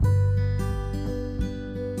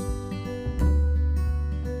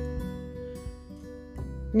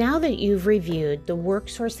Now that you've reviewed the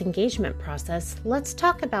WorkSource engagement process, let's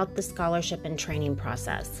talk about the scholarship and training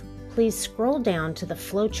process. Please scroll down to the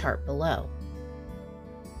flowchart below.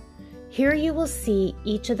 Here you will see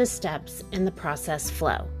each of the steps in the process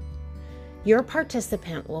flow. Your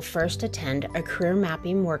participant will first attend a career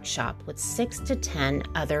mapping workshop with 6 to 10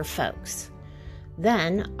 other folks.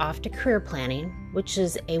 Then off to career planning, which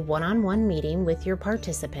is a one-on-one meeting with your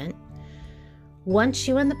participant. Once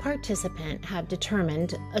you and the participant have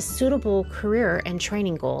determined a suitable career and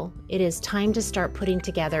training goal, it is time to start putting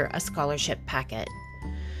together a scholarship packet.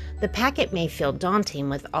 The packet may feel daunting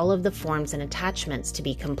with all of the forms and attachments to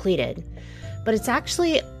be completed, but it's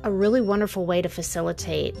actually a really wonderful way to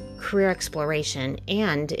facilitate career exploration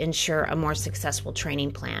and ensure a more successful training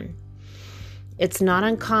plan. It's not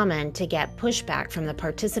uncommon to get pushback from the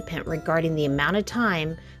participant regarding the amount of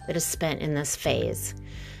time that is spent in this phase.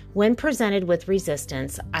 When presented with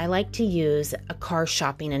resistance, I like to use a car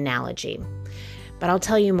shopping analogy, but I'll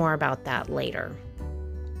tell you more about that later.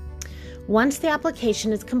 Once the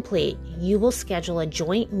application is complete, you will schedule a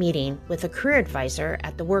joint meeting with a career advisor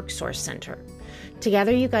at the WorkSource Center.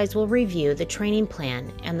 Together, you guys will review the training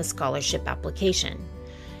plan and the scholarship application.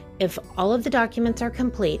 If all of the documents are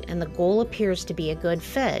complete and the goal appears to be a good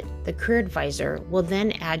fit, the career advisor will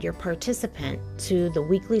then add your participant to the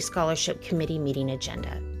weekly scholarship committee meeting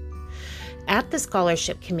agenda. At the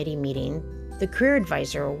scholarship committee meeting, the career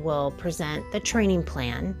advisor will present the training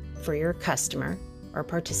plan for your customer or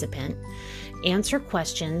participant, answer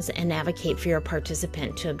questions, and advocate for your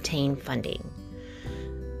participant to obtain funding.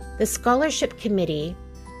 The scholarship committee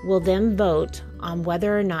will then vote on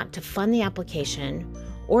whether or not to fund the application,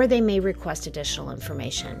 or they may request additional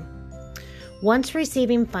information. Once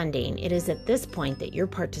receiving funding, it is at this point that your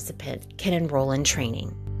participant can enroll in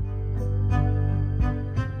training.